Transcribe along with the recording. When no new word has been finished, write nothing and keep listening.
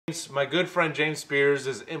My good friend James Spears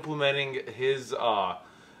is implementing his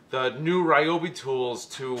the new Ryobi tools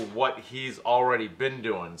to what he's already been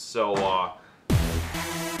doing. So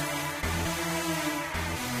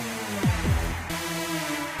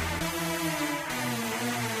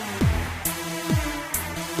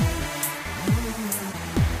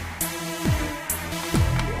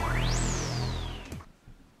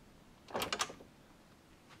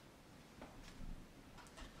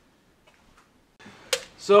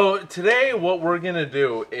So today what we're gonna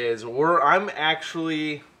do is I'm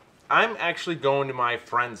actually going to my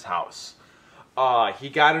friend's house. He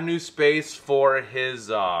got a new space for his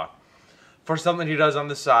for something he does on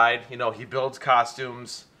the side. You know, he builds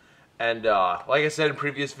costumes, and like I said in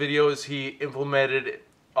previous videos, he implemented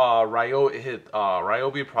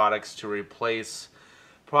Ryobi products to replace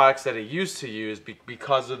products that he used to use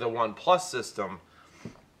because of the OnePlus system.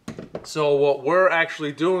 So what we're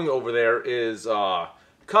actually doing over there is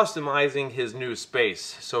customizing his new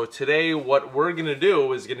space. So today what we're gonna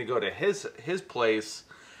do is gonna go to his place,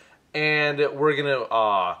 and we're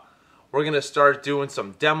gonna start doing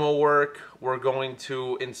some demo work. We're going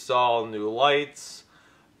to install new lights,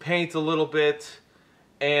 paint a little bit,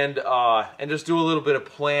 and just do a little bit of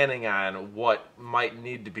planning on what might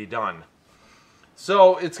need to be done.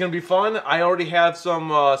 So it's gonna be fun. I already have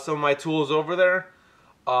some of my tools over there.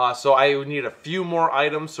 So I need a few more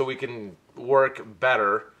items so we can work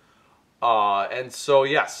better. And so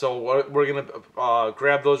yeah, so we're gonna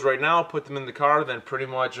grab those right now, put them in the car, then pretty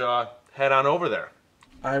much head on over there.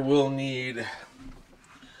 I'll need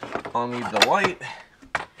the light,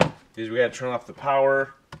 because we gotta turn off the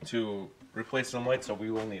power to replace some lights, so we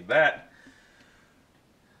will need that.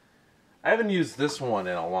 I haven't used this one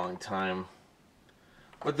in a long time,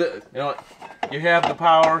 but you have the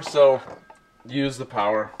power, so use the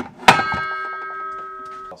power.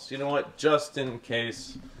 So you know what, just in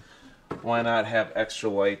case, why not have extra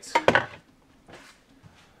lights?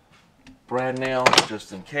 Brad nail,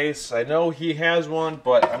 just in case. I know he has one,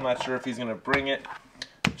 but I'm not sure if he's gonna bring it,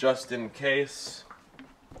 just in case.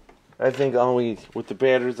 I think with the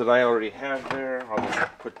batteries that I already have there, I'll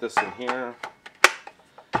just put this in here.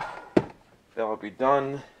 That'll be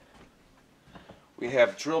done. We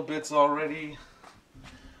have drill bits already.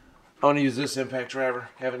 I want to use this impact driver.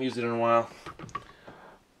 Haven't used it in a while.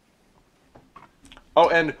 Oh,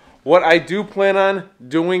 and what I do plan on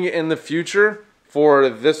doing in the future for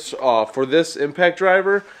this impact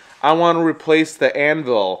driver, I want to replace the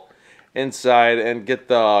anvil inside and get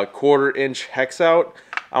the 1/4 inch hex out.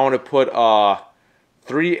 I want to put a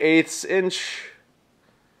 3/8 inch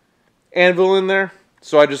anvil in there,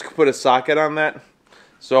 so I just put a socket on that.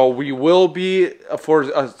 So we will be,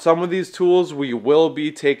 for some of these tools, we will be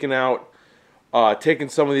taking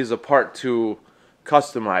some of these apart to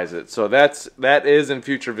customize it. So that is in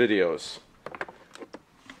future videos.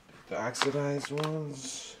 The oxidized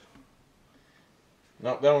ones.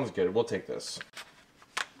 No, that one's good. We'll take this.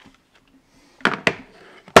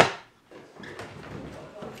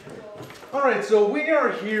 Alright, so we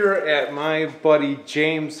are here at my buddy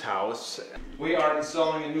James' house. We are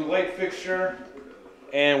installing a new light fixture,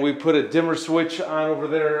 and we put a dimmer switch on over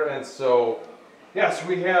there, and so yes,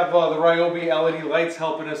 we have the Ryobi LED lights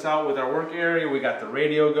helping us out with our work area. We got the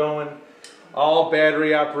radio going, all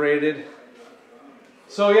battery operated.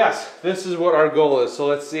 So yes, this is what our goal is. So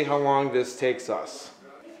let's see how long this takes us.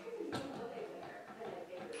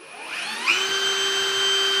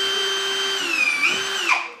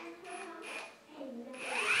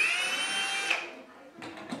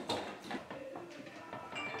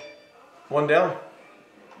 One down,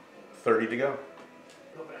 30 to go.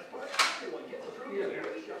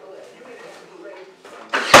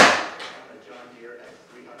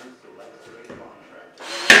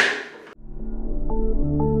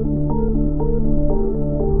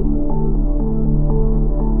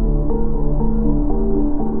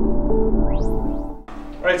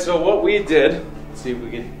 Alright, so what we did, let's see if we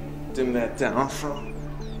can dim that down.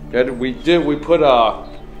 Good. We put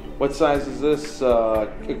what size is this? A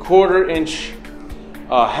 1/4 inch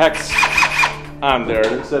hex on there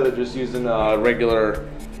instead of just using a regular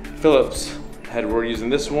Phillips head. We're using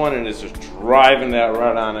this one, and it's just driving that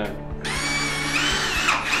right on in.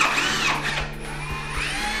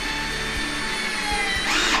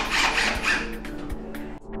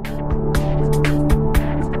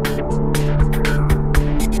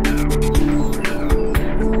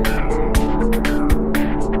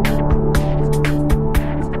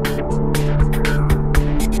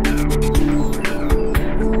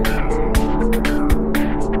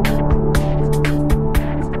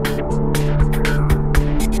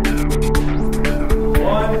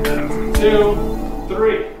 One.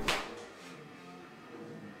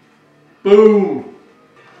 Boom!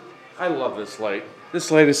 I love this light.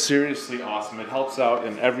 This light is seriously awesome. It helps out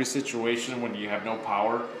in every situation when you have no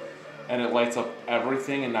power, and it lights up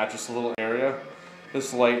everything and not just a little area.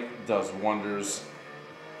 This light does wonders.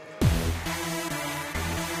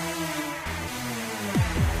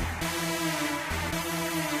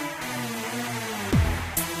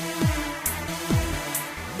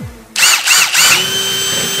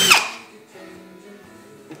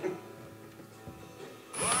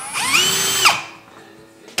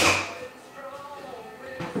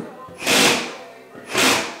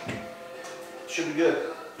 Should be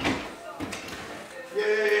good.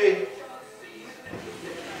 Yay!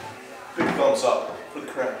 Big thumbs up for the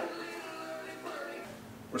crowd.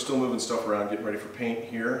 We're still moving stuff around, getting ready for paint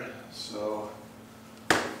here. So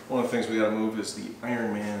one of the things we got to move is the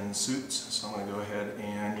Iron Man suits. So I'm going to go ahead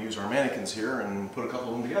and use our mannequins here and put a couple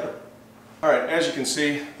of them together. All right, as you can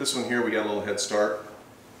see, this one here we got a little head start.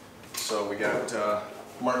 So we got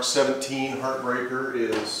Mark 17 Heartbreaker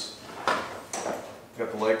is.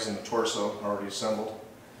 Got the legs and the torso already assembled.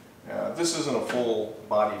 This isn't a full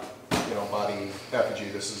body, body effigy.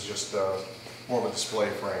 This is just more of a display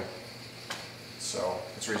frame. So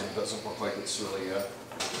that's the reason it doesn't look like it's really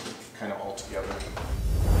kind of all together.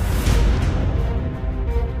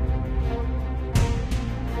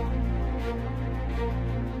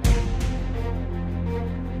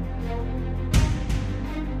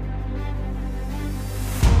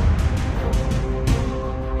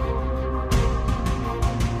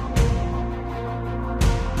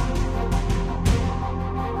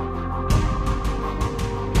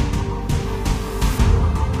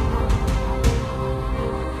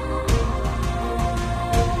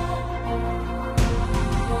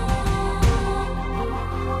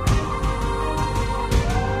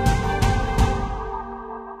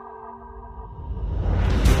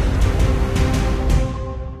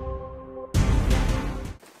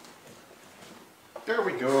 There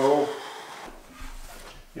we go.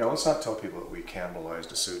 Yeah, let's not tell people that we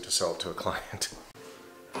cannibalized a suit to sell it to a client.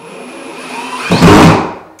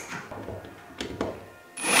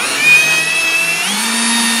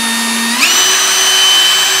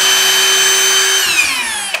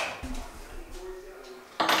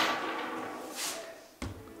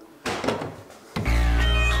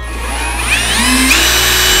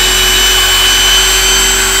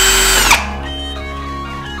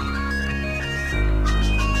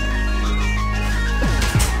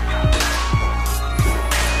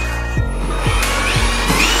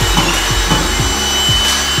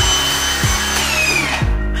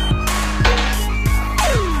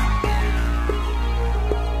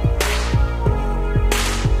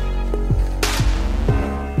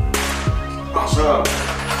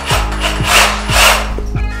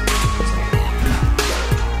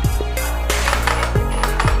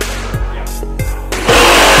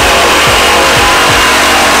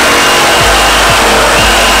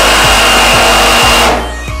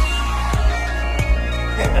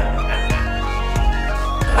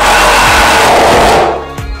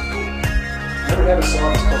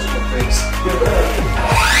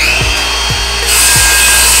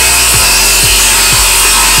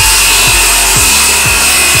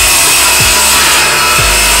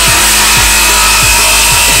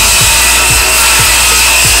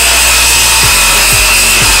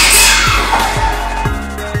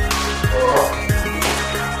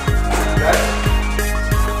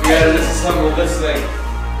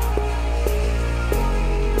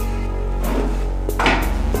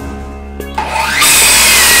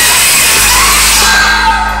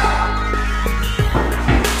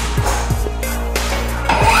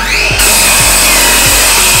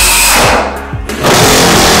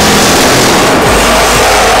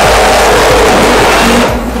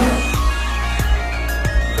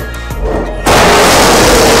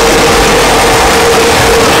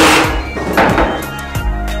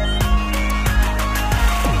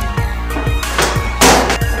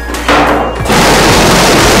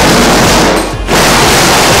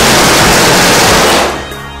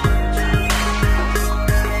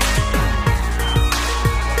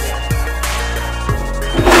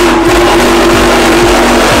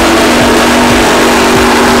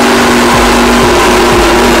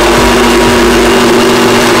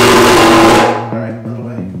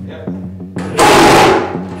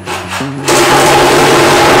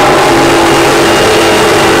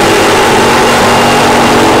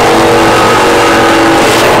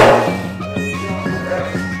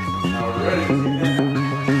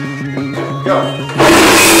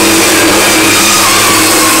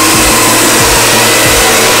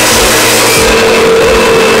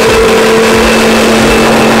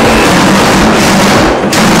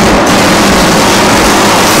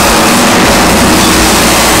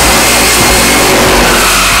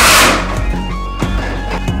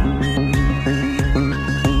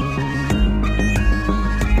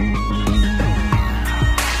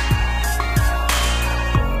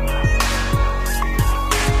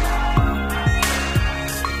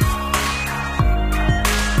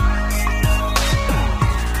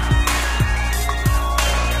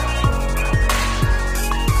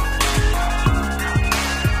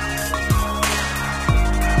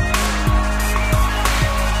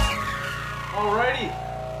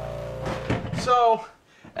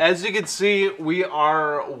 as you can see, we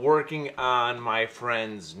are working on my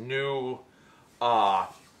friend's new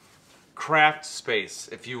craft space,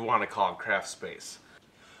 if you want to call it craft space.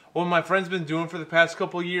 What my friend's been doing for the past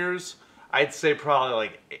couple years, I'd say probably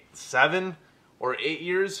like 7 or 8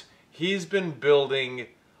 years, he's been building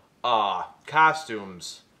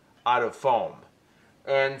costumes out of foam.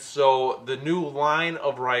 And so the new line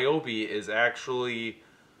of Ryobi is actually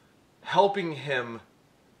helping him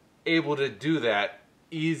able to do that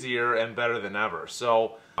easier and better than ever.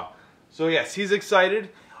 So yes, he's excited.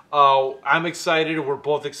 I'm excited. We're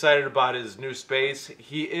both excited about his new space.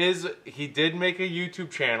 He did make a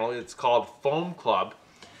YouTube channel. It's called Foam Club.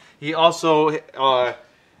 He also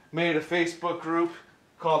made a Facebook group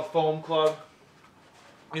called Foam Club,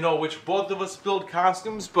 you know, which both of us build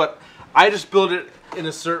costumes, but I just build it in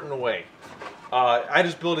a certain way. I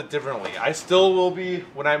just build it differently. I still will be,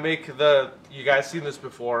 when I make you guys seen this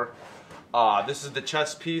before, this is the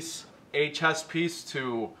chest piece, a chest piece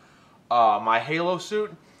to my Halo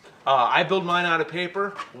suit. I build mine out of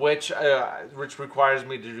paper, which requires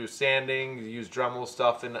me to do sanding, use Dremel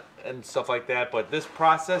stuff and stuff like that. But this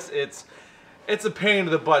process, it's a pain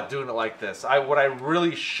in the butt doing it like this. What I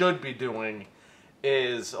really should be doing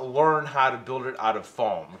is learn how to build it out of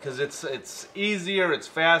foam, because it's easier, it's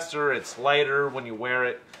faster, it's lighter when you wear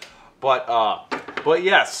it. But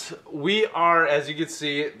yes, we are, as you can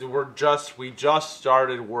see, we just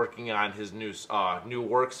started working on his new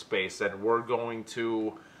workspace, and we're going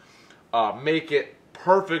to make it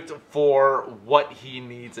perfect for what he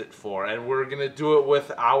needs it for, and we're gonna do it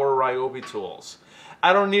with our Ryobi tools.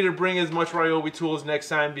 I don't need to bring as much Ryobi tools next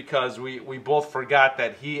time, because we both forgot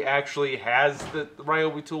that he actually has the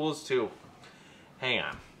Ryobi tools too. Hang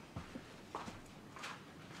on.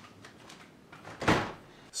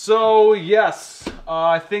 So yes,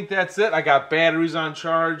 I think that's it. I got batteries on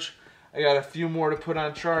charge. I got a few more to put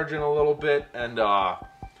on charge in a little bit, and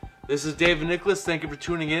this is David Nicholas. Thank you for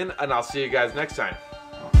tuning in, and I'll see you guys next time.